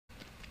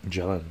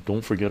Jelen,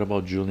 don't forget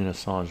about Julian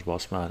Assange,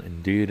 boss man.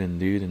 Indeed,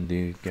 indeed,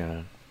 indeed,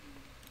 gang.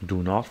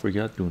 Do not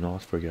forget, do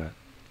not forget.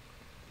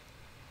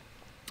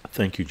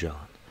 Thank you,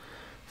 Jelen.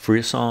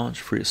 Free Assange,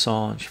 free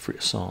Assange, free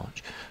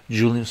Assange.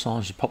 Julian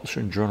Assange is a publisher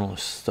and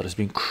journalist that is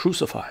being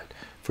crucified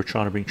for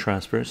trying to bring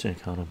transparency and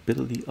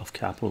accountability of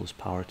capitalist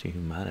power to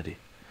humanity.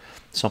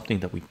 Something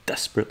that we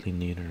desperately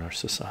need in our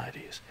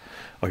societies.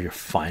 Are your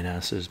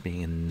finances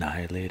being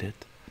annihilated?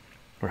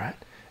 Right?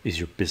 Is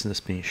your business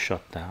being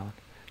shut down?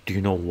 Do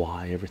you know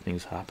why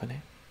everything's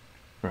happening?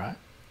 Right?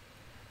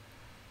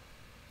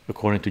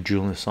 According to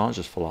Julian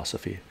Assange's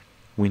philosophy,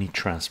 we need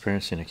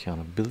transparency and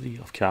accountability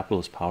of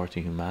capitalist power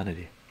to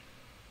humanity.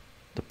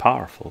 The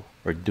powerful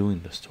are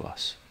doing this to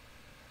us.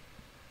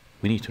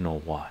 We need to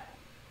know why.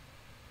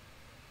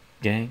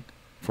 Gang,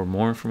 for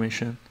more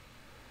information,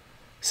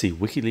 see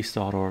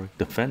wikileaks.org,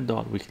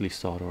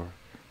 defend.wikileaks.org,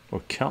 or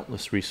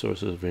countless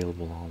resources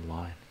available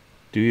online.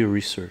 Do your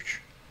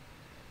research.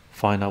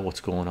 Find out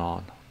what's going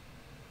on.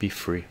 Be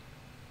free.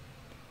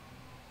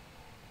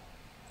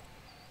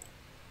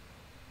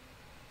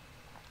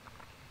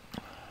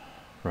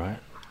 Right?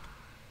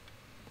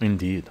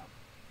 Indeed.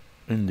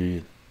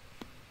 Indeed.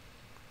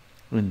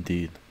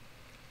 Indeed.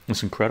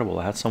 It's incredible.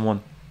 I had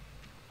someone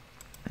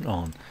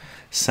on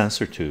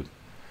CensorTube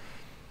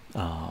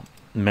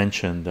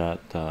mention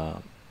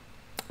that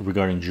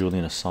regarding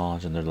Julian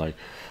Assange, and they're like,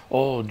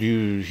 oh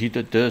dude, he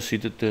did this, he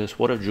did this.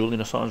 What if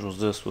Julian Assange was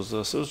this, was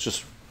this? It was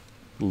just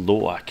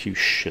low IQ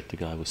shit the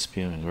guy was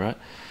spewing, right?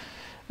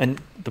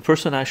 And the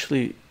person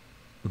actually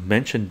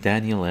mentioned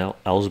Daniel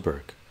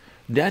Ellsberg.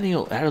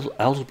 Daniel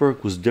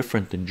Ellsberg was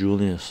different than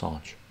Julian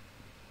Assange.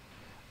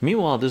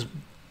 Meanwhile, this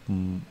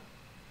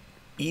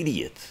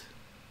idiot,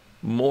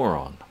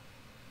 moron,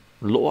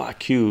 low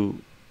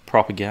IQ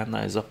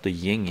propaganda is up the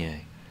yin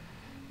yang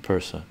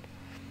person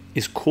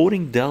is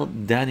quoting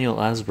Daniel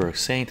Ellsberg,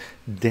 saying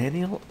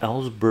Daniel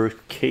Ellsberg's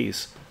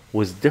case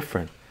was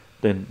different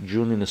than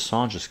Julian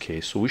Assange's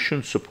case, so we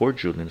shouldn't support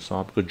Julian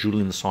Assange because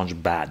Julian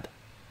Assange bad,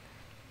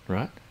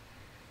 right?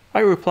 I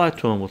replied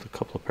to him with a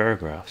couple of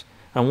paragraphs,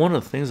 and one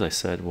of the things I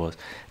said was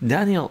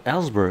Daniel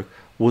Ellsberg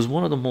was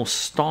one of the most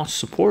staunch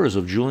supporters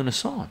of Julian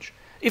Assange,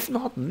 if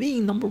not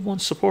the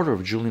 #1 supporter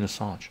of Julian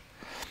Assange.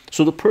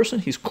 So the person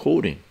he's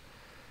quoting,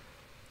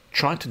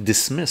 trying to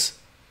dismiss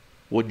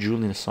what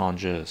Julian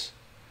Assange is,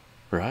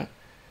 right?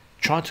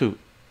 Trying to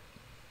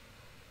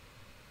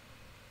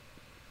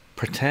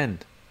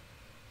pretend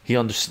he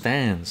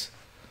understands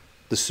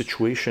the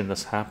situation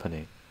that's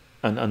happening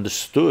and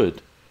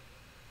understood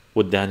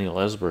what Daniel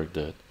Ellsberg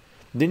did,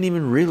 didn't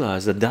even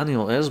realize that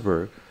Daniel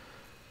Ellsberg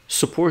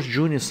supports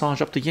Julian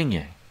Assange up to yin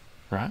yang,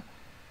 right?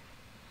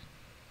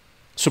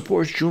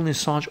 Supports Julian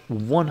Assange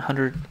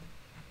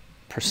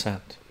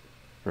 100%,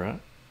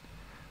 right?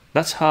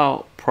 That's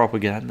how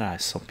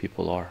propagandized some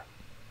people are.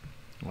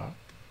 Well,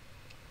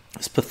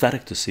 it's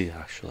pathetic to see,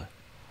 actually.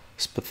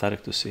 It's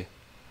pathetic to see.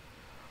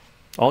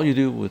 All you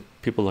do with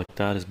people like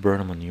that is burn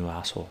them on you,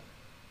 asshole,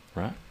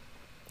 right?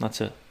 That's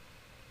it,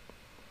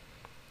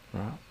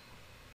 right?